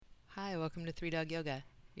welcome to Three Dog Yoga.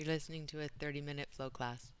 You're listening to a 30-minute flow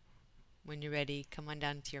class. When you're ready, come on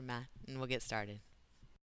down to your mat and we'll get started.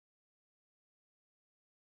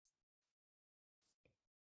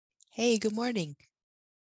 Hey, good morning.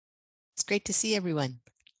 It's great to see everyone.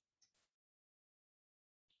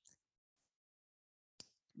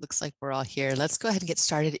 Looks like we're all here. Let's go ahead and get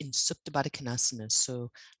started in Supta Baddha Konasana.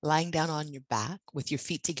 So lying down on your back with your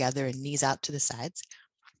feet together and knees out to the sides.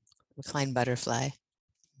 Recline butterfly,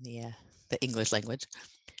 the English language.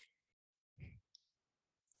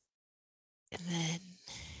 And then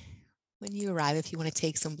when you arrive, if you want to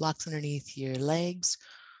take some blocks underneath your legs,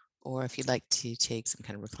 or if you'd like to take some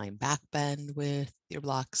kind of reclined back bend with your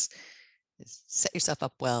blocks, just set yourself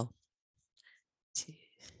up well to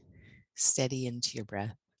steady into your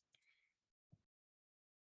breath.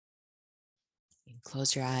 And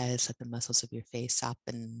close your eyes, let the muscles of your face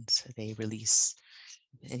soften so they release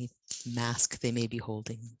any mask they may be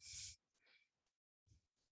holding.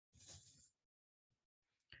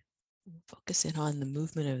 Focus in on the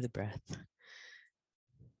movement of the breath.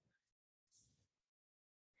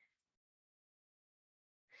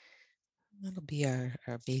 That'll be our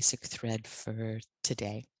basic thread for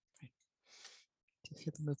today. To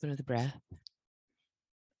feel the movement of the breath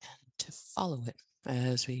and to follow it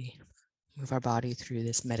as we move our body through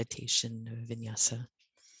this meditation of vinyasa.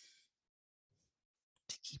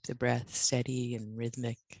 To keep the breath steady and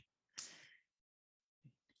rhythmic.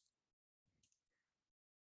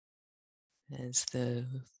 As the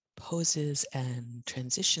poses and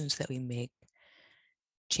transitions that we make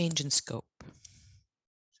change in scope.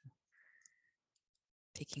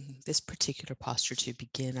 Taking this particular posture to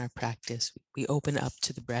begin our practice, we open up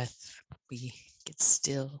to the breath, we get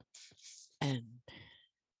still and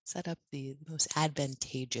set up the most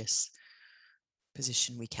advantageous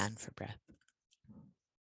position we can for breath.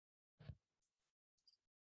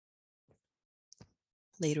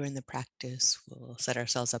 Later in the practice, we'll set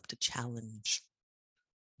ourselves up to challenge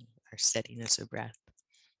our steadiness of breath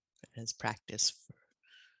as practice for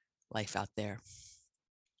life out there.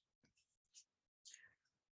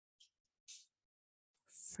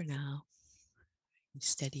 For now,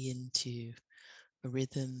 steady into a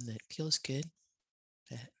rhythm that feels good,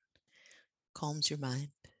 that calms your mind,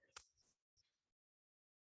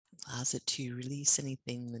 allows it to release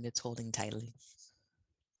anything that it's holding tightly,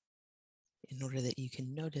 in order that you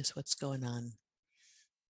can notice what's going on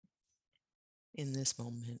in this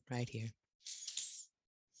moment right here.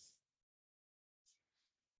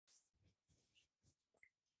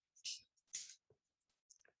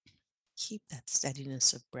 Keep that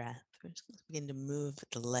steadiness of breath. We're just going to begin to move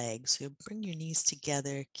the legs. So bring your knees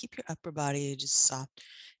together, keep your upper body just soft.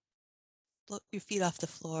 Float your feet off the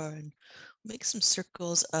floor and make some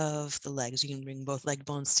circles of the legs. You can bring both leg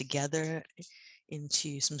bones together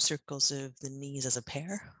into some circles of the knees as a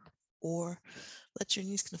pair, or let your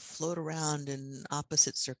knees kind of float around in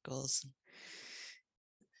opposite circles.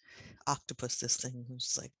 Octopus this thing,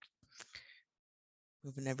 just like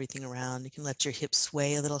moving everything around. You can let your hips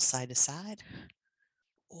sway a little side to side,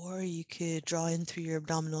 or you could draw in through your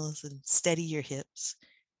abdominals and steady your hips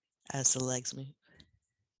as the legs move.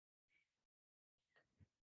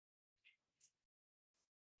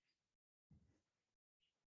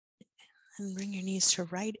 And bring your knees to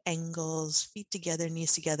right angles, feet together,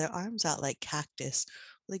 knees together, arms out like cactus,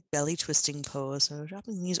 like belly twisting pose. So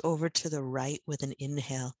dropping knees over to the right with an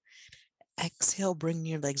inhale. Exhale, bring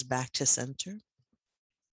your legs back to center.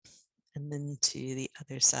 And then to the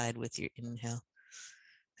other side with your inhale.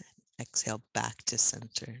 Exhale back to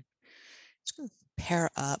center. Just going to pair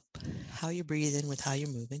up how you breathe in with how you're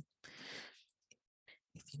moving.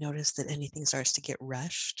 If you notice that anything starts to get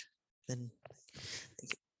rushed, then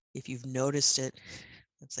if you've noticed it,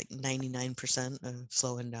 it's like 99% of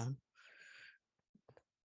slowing down.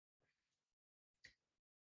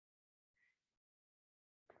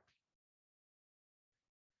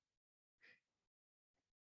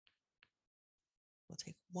 We'll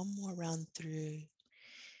take one more round through,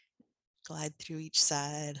 glide through each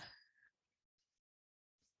side.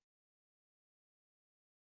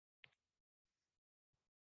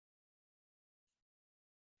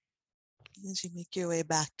 As you make your way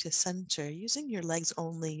back to center, using your legs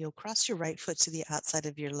only, you'll cross your right foot to the outside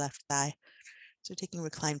of your left thigh. So taking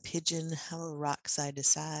reclined pigeon, how a rock side to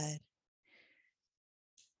side.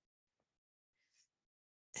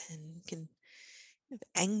 And you can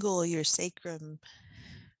angle your sacrum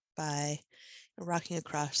by rocking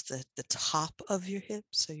across the top of your hip.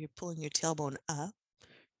 So you're pulling your tailbone up.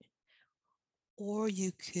 Or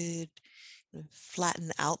you could flatten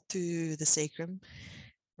out through the sacrum,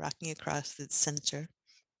 rocking across the center.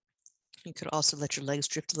 You could also let your legs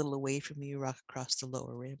drift a little away from you, rock across the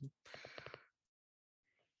lower rim.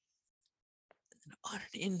 And on an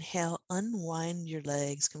inhale, unwind your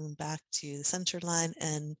legs, coming back to the center line,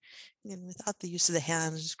 and again, without the use of the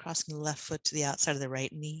hands, just crossing the left foot to the outside of the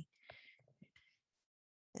right knee.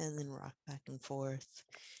 And then rock back and forth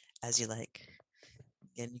as you like.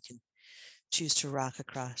 Again, you can choose to rock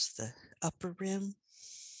across the upper rim,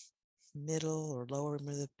 middle or lower rim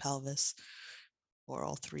of the pelvis, or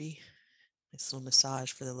all three. Nice little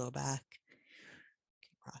massage for the low back.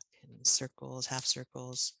 Rock in circles, half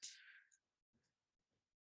circles.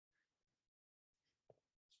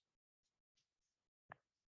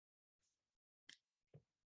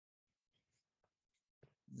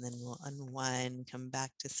 And then we'll unwind, come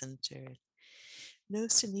back to center.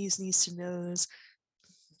 Nose to knees, knees to nose.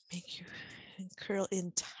 Make your curl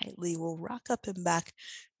in tightly. We'll rock up and back,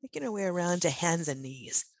 making our way around to hands and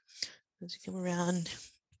knees. As you come around,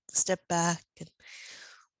 step back and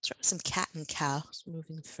start with some cat and cow, so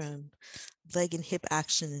moving from leg and hip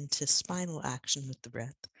action into spinal action with the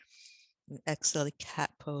breath. And exhale to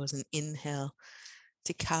cat pose and inhale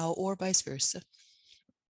to cow or vice versa.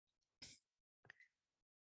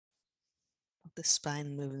 The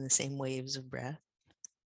spine move in the same waves of breath.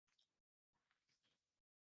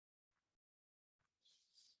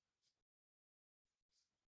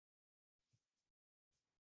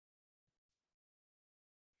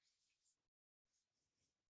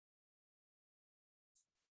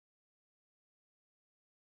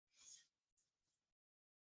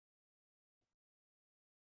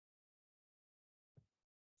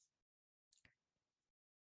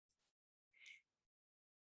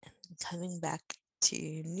 And coming back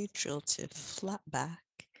to neutral to flat back.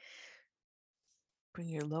 Bring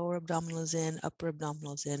your lower abdominals in, upper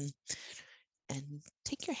abdominals in, and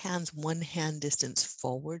take your hands one hand distance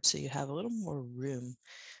forward so you have a little more room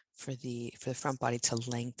for the front body to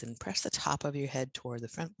lengthen. Press the top of your head toward the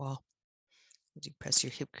front wall as you press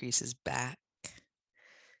your hip creases back.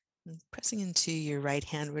 And pressing into your right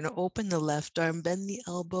hand, we're going to open the left arm, bend the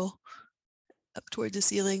elbow up toward the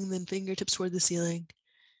ceiling, then fingertips toward the ceiling.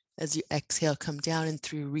 As you exhale, come down and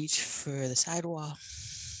through, reach for the sidewall.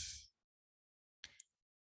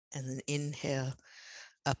 And then inhale,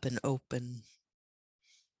 up and open.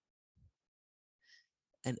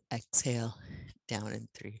 And exhale, down and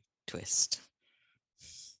through, twist.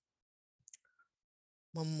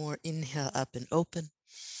 One more inhale, up and open.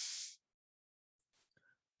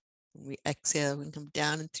 When we exhale, we can come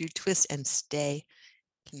down and through, twist and stay.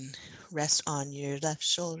 You can rest on your left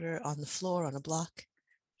shoulder on the floor on a block.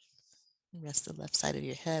 Rest the left side of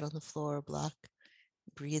your head on the floor or block.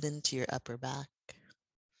 Breathe into your upper back.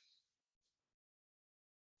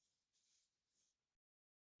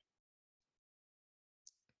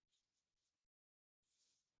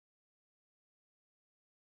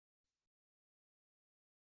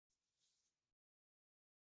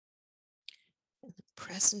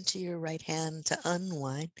 Press into your right hand to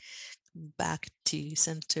unwind. Back to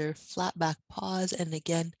center, flat back, pause, and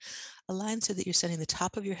again, align so that you're sending the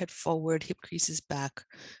top of your head forward, hip creases back.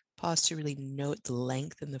 Pause to really note the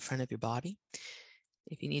length in the front of your body.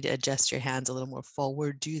 If you need to adjust your hands a little more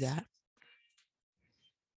forward, do that.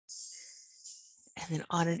 And then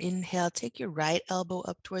on an inhale, take your right elbow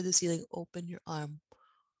up toward the ceiling, open your arm.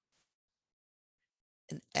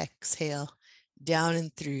 And exhale, down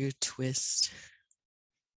and through, twist.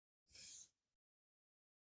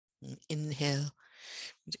 And inhale,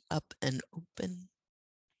 up and open.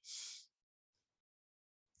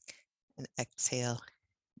 And exhale,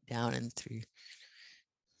 down and through.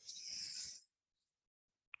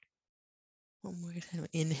 One more time,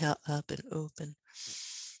 inhale, up and open.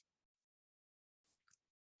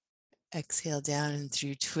 Exhale, down and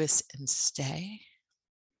through, twist and stay.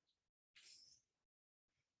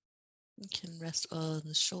 You can rest on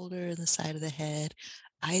the shoulder and the side of the head,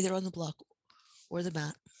 either on the block or the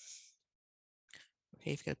mat.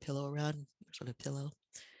 Okay, if you've got a pillow around, there's a pillow.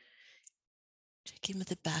 Check in with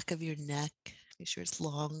the back of your neck. Make sure it's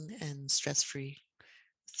long and stress-free.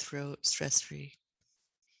 Throat stress-free.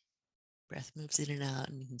 Breath moves in and out,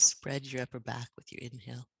 and you can spread your upper back with your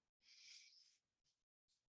inhale.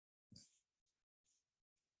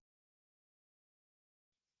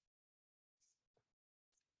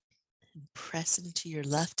 And press into your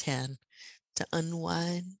left hand to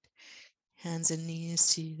unwind. Hands and knees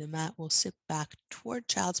to the mat. We'll sit back toward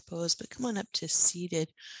child's pose, but come on up to seated.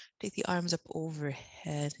 Take the arms up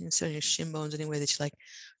overhead. And sit on your shin bones any way that you like.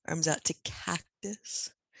 Arms out to cactus.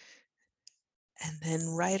 And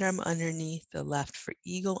then right arm underneath the left for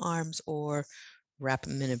eagle arms, or wrap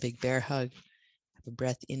them in a big bear hug. Have a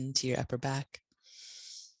breath into your upper back.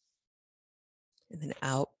 And then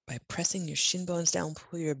out by pressing your shin bones down,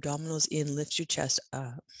 pull your abdominals in, lift your chest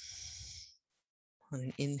up. On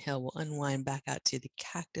an inhale, we'll unwind back out to the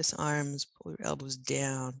cactus arms, pull your elbows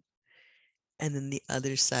down. And then the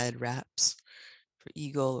other side wraps for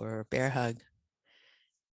eagle or bear hug.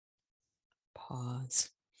 Pause.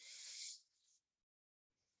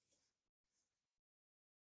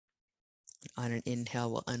 On an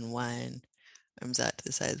inhale, we'll unwind, arms out to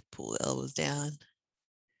the sides, pull the elbows down.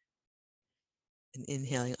 And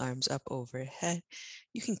inhaling, arms up overhead.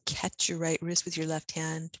 You can catch your right wrist with your left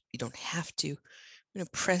hand. You don't have to. You're going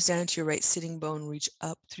to press down to your right sitting bone, reach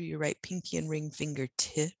up through your right pinky and ring finger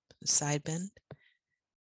tip, side bend.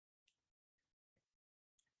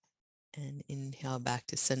 And inhale back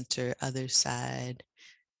to center, other side.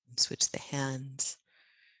 And switch the hands.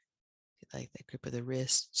 If you like that grip of the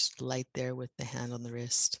wrist, just light there with the hand on the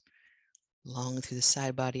wrist. Long through the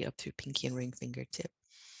side body, up through pinky and ring finger tip.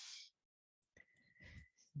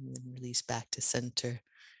 And then release back to center.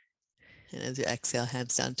 And as you exhale,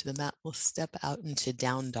 hands down to the mat, we'll step out into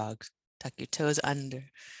down dog. Tuck your toes under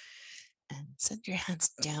and send your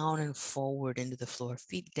hands down and forward into the floor,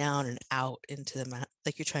 feet down and out into the mat,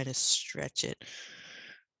 like you're trying to stretch it.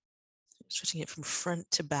 Stretching it from front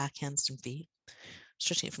to back, hands and feet.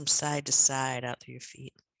 Stretching it from side to side, out through your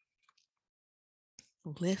feet.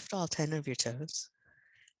 Lift all 10 of your toes.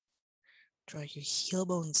 Draw your heel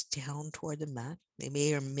bones down toward the mat. They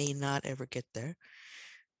may or may not ever get there.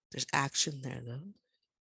 There's action there, though.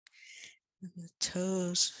 And the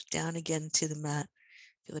toes down again to the mat.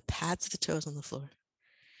 Feel the pads of the toes on the floor.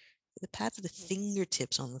 Feel the pads of the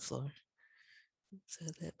fingertips on the floor. So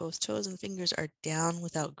that both toes and fingers are down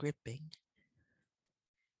without gripping.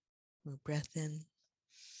 More breath in.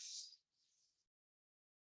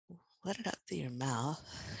 Let it out through your mouth,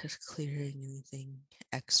 just clearing anything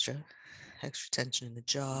extra tension in the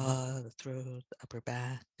jaw, the throat, the upper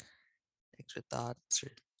back, extra thoughts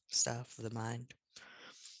or stuff of the mind.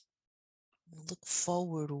 Look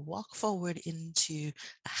forward, walk forward into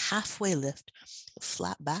a halfway lift, a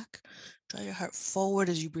flat back. Draw your heart forward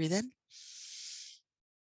as you breathe in.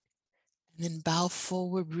 And then bow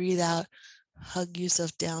forward, breathe out. Hug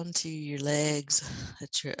yourself down to your legs.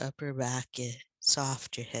 Let your upper back get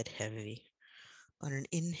soft, your head heavy. On an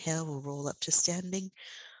inhale, we'll roll up to standing.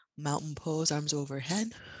 Mountain pose, arms overhead.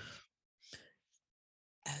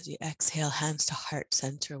 As you exhale, hands to heart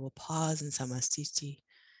center, we'll pause in Samastiti.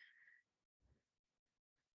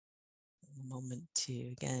 A moment to,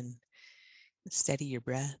 again, steady your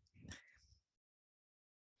breath.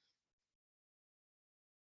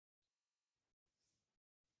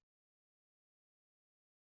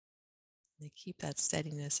 And keep that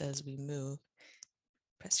steadiness as we move.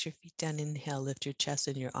 Press your feet down, inhale, lift your chest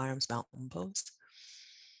and your arms, mountain pose.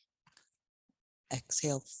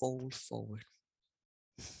 Exhale, fold forward.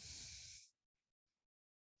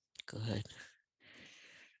 Good.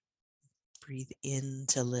 Breathe in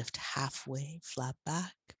to lift halfway, flat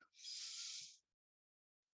back.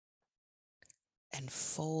 And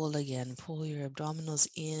fold again. Pull your abdominals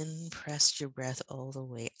in, press your breath all the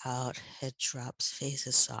way out. Head drops, face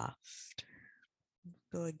is soft.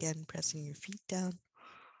 Go again, pressing your feet down.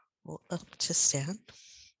 Roll up to stand.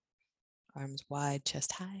 Arms wide,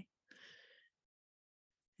 chest high.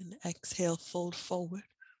 And exhale, fold forward.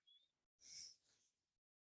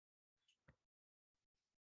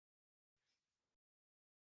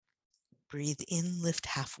 Breathe in, lift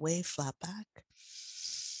halfway, flat back.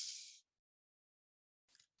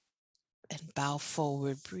 And bow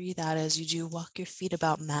forward. Breathe out as you do. Walk your feet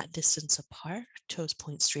about mat distance apart. Toes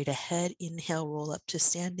point straight ahead. Inhale, roll up to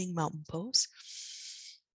standing mountain pose.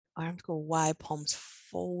 Arms go wide, palms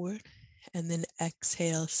forward. And then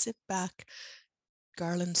exhale, sit back.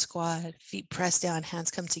 Garland squat, feet press down,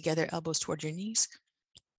 hands come together, elbows toward your knees.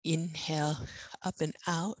 Inhale, up and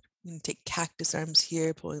out. You can take cactus arms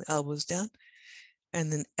here, pulling the elbows down.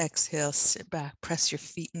 And then exhale, sit back, press your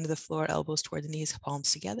feet into the floor, elbows toward the knees,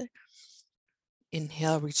 palms together.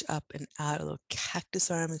 Inhale, reach up and out, a little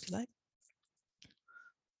cactus arm if you like.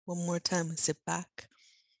 One more time, sit back.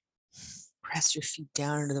 Press your feet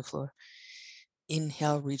down into the floor.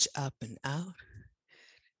 Inhale, reach up and out.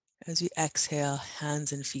 As you exhale,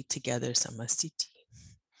 hands and feet together, Samastiti.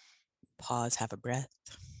 Pause, have a breath.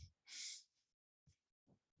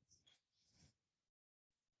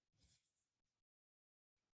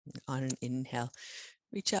 On an inhale,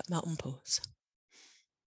 reach up, mountain pose.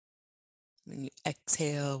 When you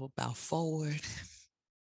exhale, bow forward.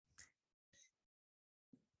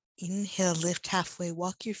 Inhale, lift halfway,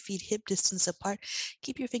 walk your feet hip distance apart.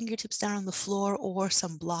 Keep your fingertips down on the floor or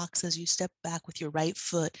some blocks as you step back with your right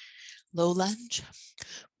foot. Low lunge.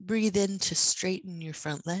 Breathe in to straighten your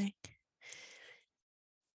front leg.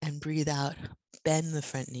 And breathe out, bend the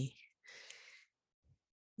front knee.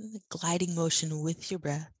 And the gliding motion with your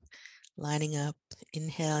breath, lining up,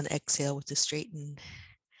 inhale and exhale with the straighten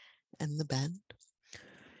and the bend.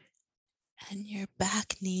 And your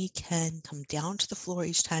back knee can come down to the floor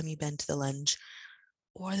each time you bend to the lunge,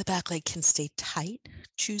 or the back leg can stay tight.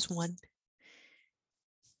 Choose one.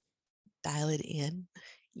 Dial it in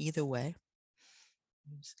either way.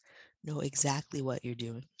 Know exactly what you're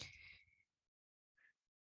doing.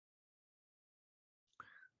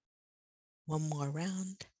 One more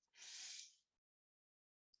round.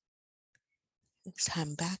 This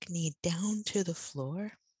time, back knee down to the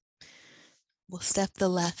floor. We'll step the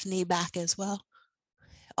left knee back as well,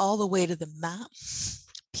 all the way to the mat.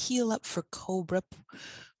 Peel up for cobra.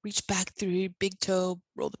 Reach back through your big toe,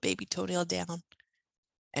 roll the baby toenail down,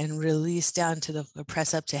 and release down to the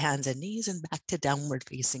press up to hands and knees and back to downward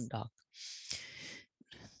facing dog.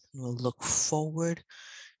 And we'll look forward.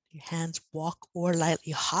 Your hands walk or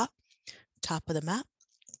lightly hop, top of the mat.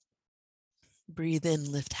 Breathe in,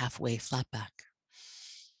 lift halfway, flat back.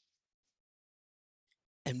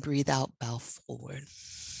 And breathe out, bow forward.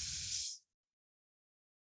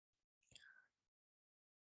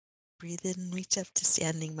 Breathe in, reach up to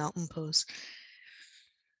standing mountain pose.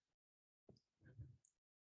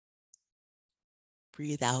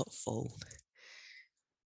 Breathe out, fold.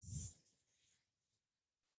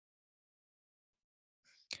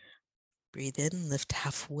 Breathe in, lift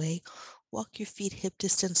halfway. Walk your feet hip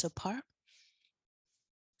distance apart.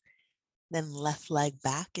 Then left leg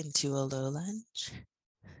back into a low lunge.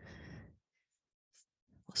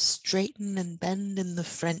 Straighten and bend in the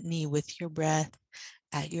front knee with your breath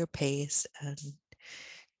at your pace and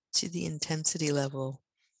to the intensity level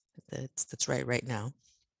that's right now.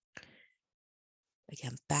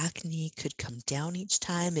 Again, back knee could come down each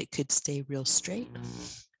time. It could stay real straight.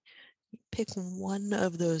 Pick one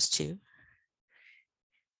of those two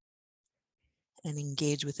and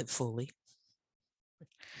engage with it fully.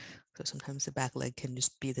 So sometimes the back leg can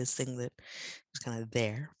just be this thing that is kind of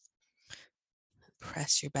there.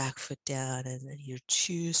 Press your back foot down and then you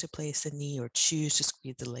choose to place the knee or choose to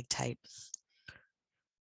squeeze the leg tight.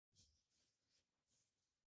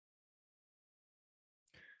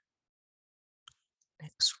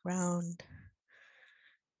 Next round,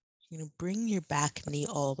 you're going to bring your back knee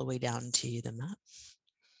all the way down to the mat.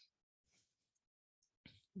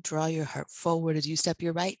 Draw your heart forward as you step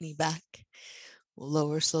your right knee back.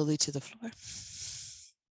 Lower slowly to the floor.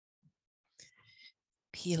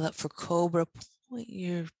 Peel up for cobra. Point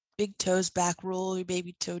your big toes back, roll your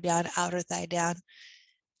baby toe down, outer thigh down,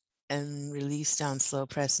 and release down slow,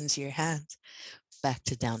 press into your hands. Back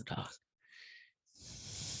to down dog.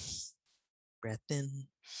 Breath in.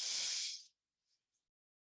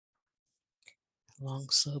 Long,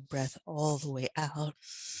 slow breath all the way out.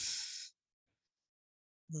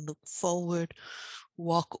 Look forward,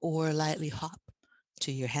 walk or lightly hop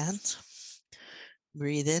to your hands.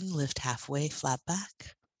 Breathe in, lift halfway, flat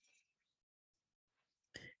back.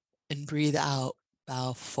 And breathe out,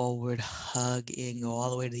 bow forward, hug in, go all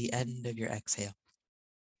the way to the end of your exhale.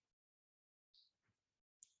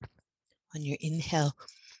 On your inhale,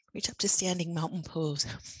 reach up to standing mountain pose.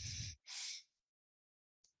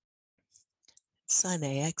 Sun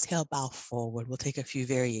A, exhale, bow forward. We'll take a few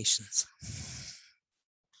variations.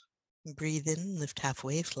 Breathe in, lift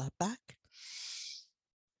halfway, flat back.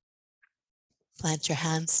 Plant your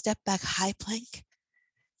hands, step back, high plank.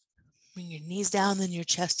 Bring your knees down, then your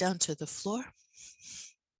chest down to the floor.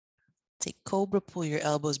 Take cobra, pull your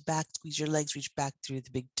elbows back, squeeze your legs, reach back through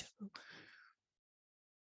the big toe.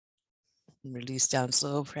 And release down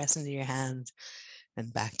slow, press into your hands,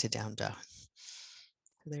 and back to down dog.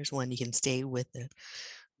 There's one, you can stay with it.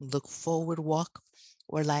 Look forward, walk,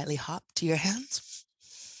 or lightly hop to your hands.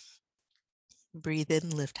 Breathe in,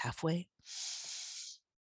 lift halfway.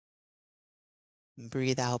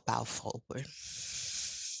 Breathe out, bow forward.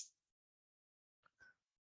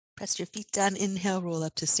 Press your feet down, inhale, roll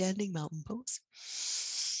up to standing mountain pose.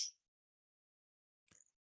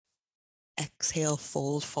 Exhale,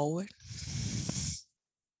 fold forward.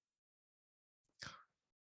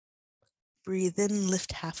 Breathe in,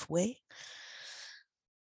 lift halfway.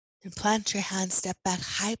 And plant your hands, step back,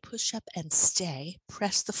 high push up and stay.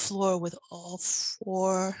 Press the floor with all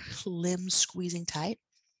four limbs squeezing tight.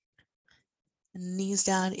 And knees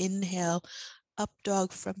down, inhale, up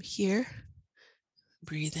dog from here.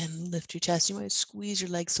 Breathe in, lift your chest. You might squeeze your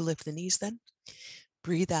legs to lift the knees then.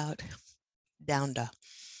 Breathe out, down dog.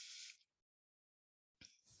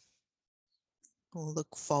 We'll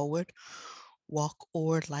look forward, Walk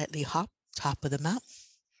or lightly hop, top of the mat.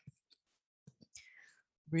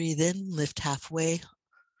 Breathe in, lift halfway.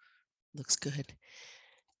 Looks good.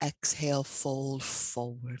 Exhale, fold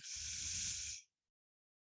forward.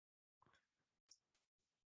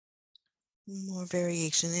 More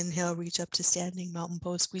variation. Inhale, reach up to standing mountain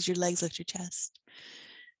pose. Squeeze your legs, lift your chest.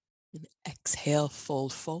 And exhale,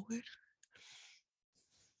 fold forward.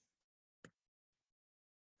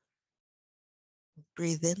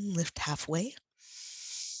 Breathe in, lift halfway.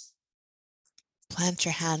 Plant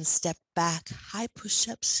your hands, step back, high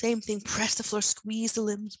push-up, same thing. Press the floor, squeeze the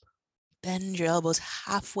limbs. Bend your elbows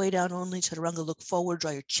halfway down only. Chaturanga, look forward,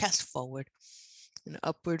 draw your chest forward. An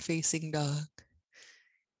upward facing dog.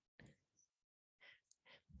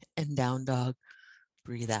 And down dog,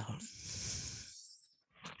 breathe out.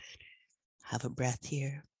 Have a breath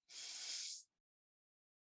here.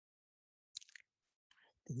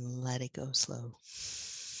 And let it go slow.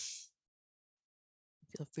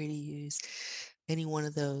 Feel free to use any one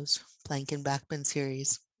of those plank and back bend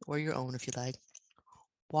series, or your own if you like.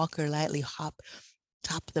 Walk or lightly hop,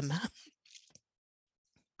 top of the mat.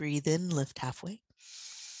 Breathe in, lift halfway.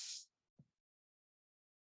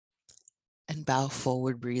 And bow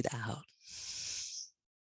forward, breathe out.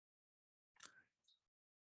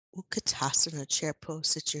 Utkatasana, chair pose,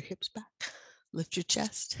 sit your hips back. Lift your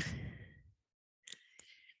chest.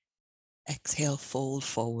 Exhale, fold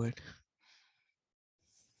forward.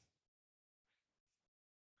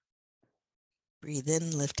 Breathe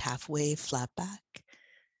in, lift halfway, flat back.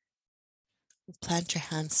 Plant your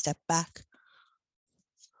hands, step back.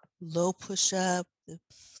 Low push-up,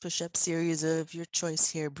 push-up series of your choice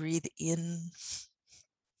here. Breathe in.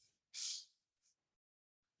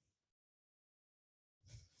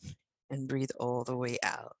 And breathe all the way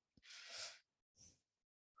out.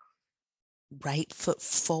 Right foot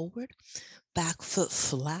forward, back foot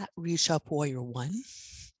flat, reach up, warrior one.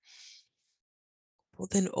 We'll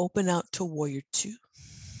then open out to warrior two.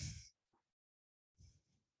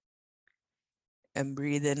 And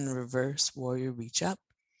breathe in, reverse, warrior, reach up.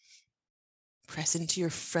 Press into your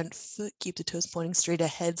front foot, keep the toes pointing straight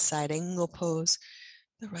ahead, side angle pose.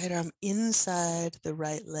 The right arm inside the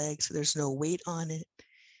right leg, so there's no weight on it.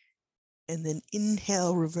 And then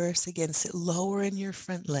inhale, reverse again, sit lower in your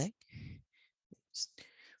front leg.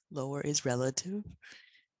 Lower is relative. And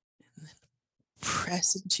then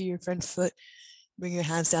press into your front foot. Bring your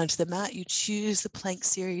hands down to the mat. You choose the plank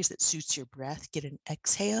series that suits your breath. Get an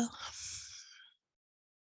exhale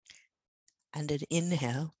and an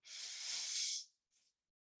inhale.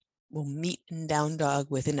 We'll meet in down dog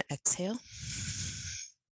with an exhale.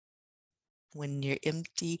 When you're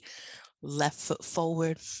empty, left foot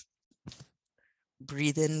forward.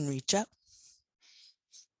 Breathe in, reach up.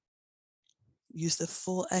 Use the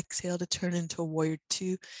full exhale to turn into a warrior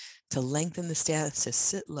two, to lengthen the stance, to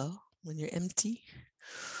sit low. When you're empty,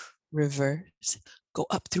 reverse. Go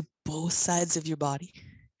up through both sides of your body.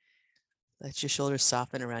 Let your shoulders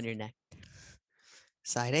soften around your neck.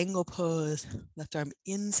 Side angle pose. Left arm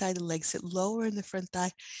inside the leg. Sit lower in the front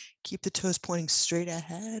thigh. Keep the toes pointing straight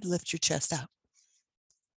ahead. Lift your chest out.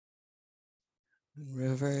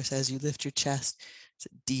 Reverse as you lift your chest.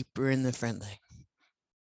 Sit deeper in the front leg.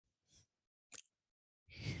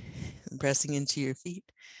 And pressing into your feet.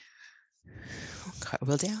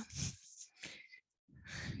 Cartwheel down.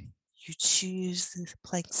 You choose the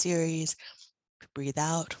plank series to breathe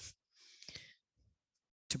out,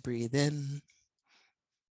 to breathe in,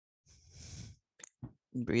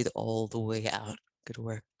 and breathe all the way out. Good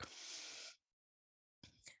work.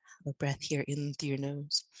 Have a breath here in through your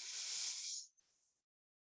nose.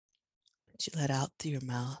 That you let out through your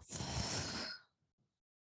mouth.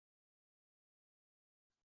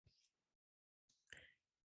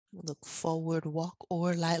 Look forward, walk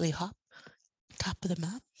or lightly hop, top of the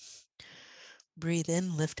mat. Breathe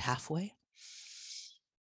in, lift halfway.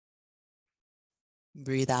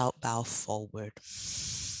 Breathe out, bow forward.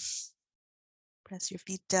 Press your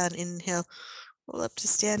feet down, inhale, roll up to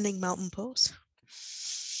standing mountain pose.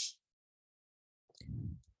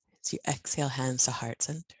 As you exhale, hands to heart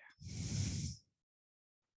center.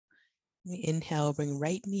 Inhale, bring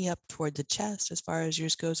right knee up toward the chest as far as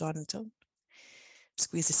yours goes on its own.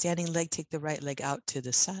 Squeeze the standing leg, take the right leg out to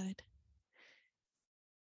the side.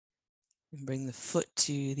 And bring the foot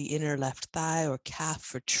to the inner left thigh or calf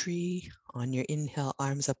for tree. On your inhale,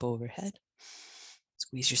 arms up overhead.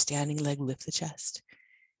 Squeeze your standing leg, lift the chest.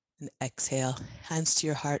 And exhale, hands to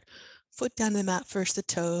your heart. Foot down to the mat, first the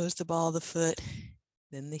toes, the ball of the foot,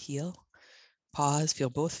 then the heel. Pause, feel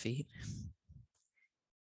both feet.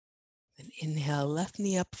 Then inhale, left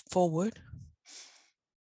knee up forward.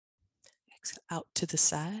 Exhale out to the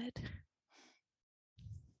side.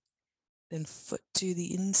 Then foot to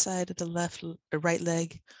the inside of the left or right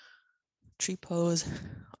leg. Tree pose,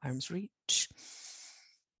 arms reach.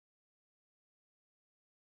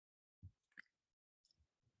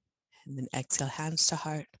 And then exhale, hands to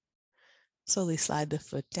heart. Slowly slide the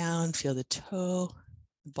foot down, feel the toe,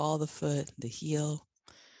 the ball of the foot, the heel.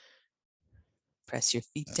 Press your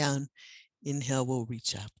feet down. Inhale, we'll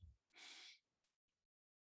reach up.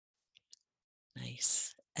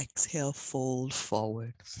 Nice. Exhale, fold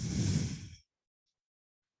forward.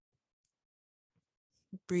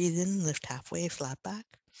 Breathe in, lift halfway, flat back.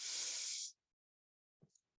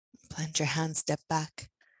 Plant your hands, step back.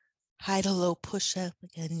 High to low push up.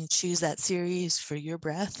 Again, you choose that series for your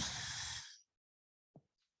breath.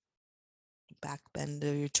 Back bend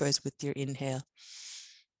of your choice with your inhale.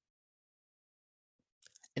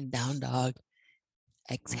 And down dog,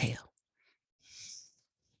 exhale.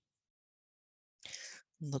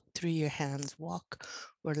 Look through your hands, walk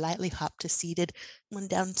or lightly hop to seated. One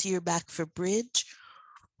down to your back for bridge.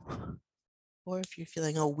 Or if you're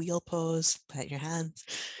feeling a wheel pose, plant your hands,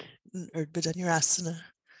 Urdhva Dhanurasana.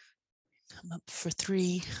 Come up for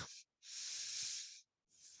 3.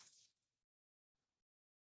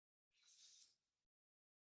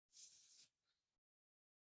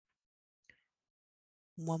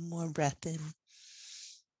 One more breath in.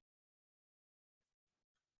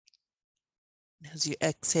 As you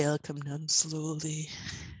exhale, come down slowly.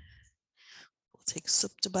 We'll take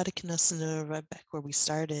Supta Baddha Konasana right back where we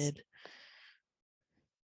started.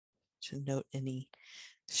 To note any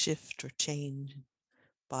shift or change in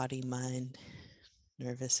body, mind,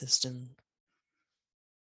 nervous system,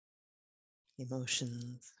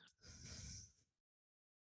 emotions.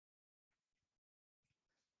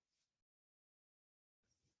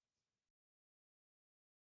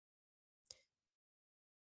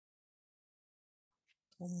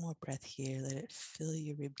 One more breath here. Let it fill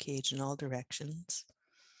your rib cage in all directions.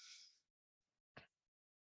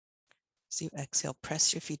 So you exhale,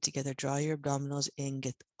 press your feet together, draw your abdominals in,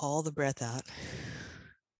 get all the breath out.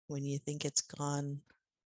 When you think it's gone,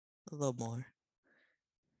 a little more.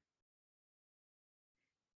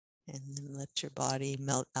 And then let your body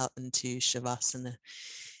melt out into Shavasana.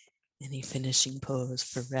 Any finishing pose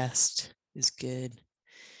for rest is good.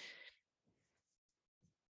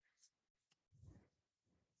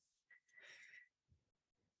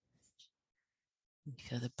 You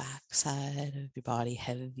feel the back side of your body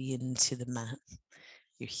heavy into the mat.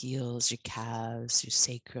 Your heels, your calves, your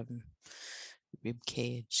sacrum, your rib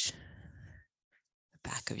cage, the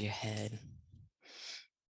back of your head.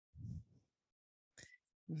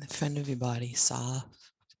 And the front of your body soft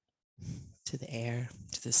to the air,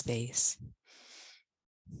 to the space.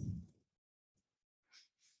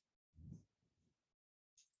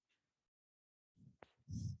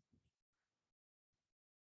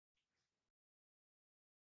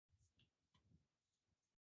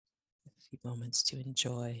 A few moments to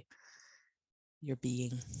enjoy your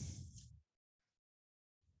being.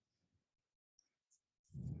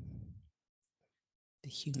 The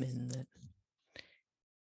human that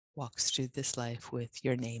walks through this life with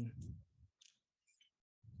your name.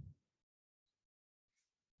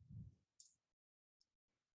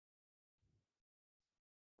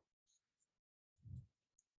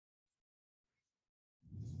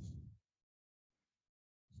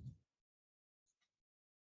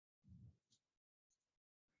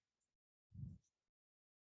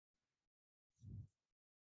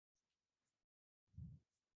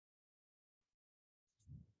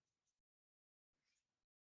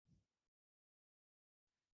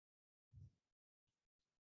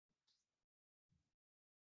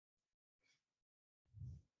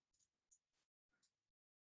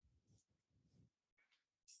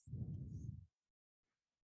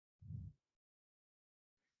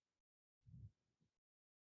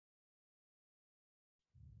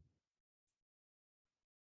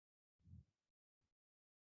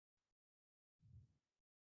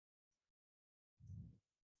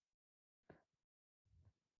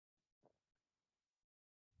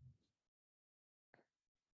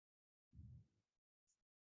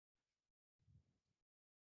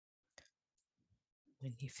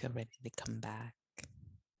 When you feel ready to come back,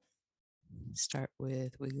 start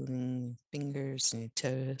with wiggling your fingers and your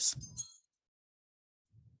toes.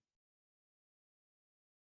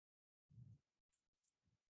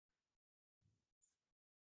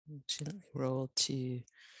 Gently roll to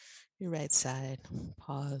your right side.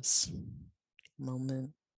 Pause a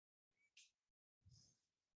moment.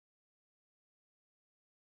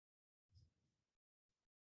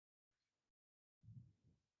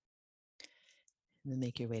 And then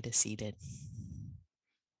make your way to seated.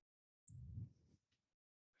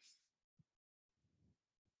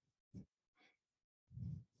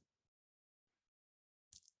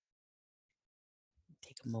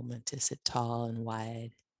 A moment to sit tall and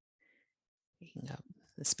wide, taking up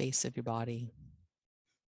the space of your body,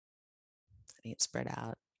 letting it spread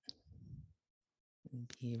out, and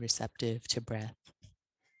be receptive to breath.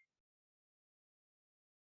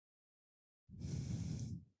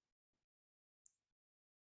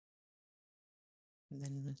 And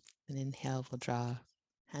then with an inhale, we'll draw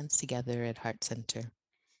hands together at heart center,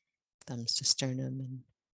 thumbs to sternum, and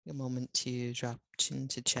a moment to drop chin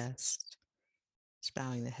to chest, just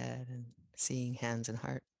bowing the head and seeing hands and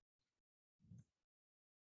heart.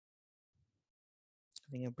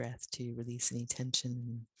 Having a breath to release any tension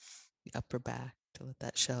in the upper back, to let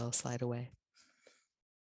that shell slide away.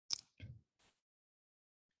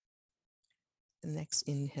 The next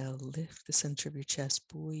inhale, lift the center of your chest,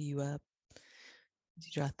 buoy you up. As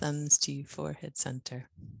you draw thumbs to forehead center.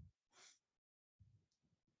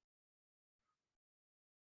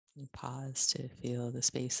 And pause to feel the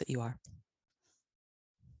space that you are.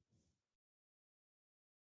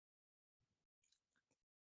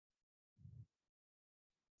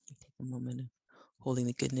 You take a moment of holding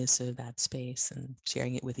the goodness of that space and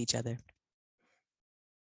sharing it with each other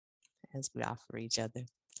as we offer each other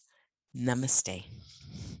namaste.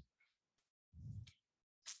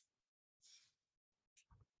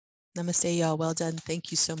 Namaste, y'all. Well done.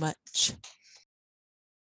 Thank you so much.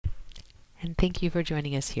 And thank you for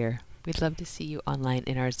joining us here. We'd love to see you online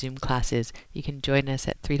in our Zoom classes. You can join us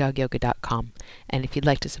at 3dogyoga.com. And if you'd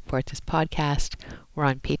like to support this podcast, we're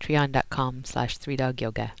on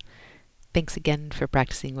patreon.com/3dogyoga. Thanks again for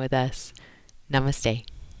practicing with us. Namaste.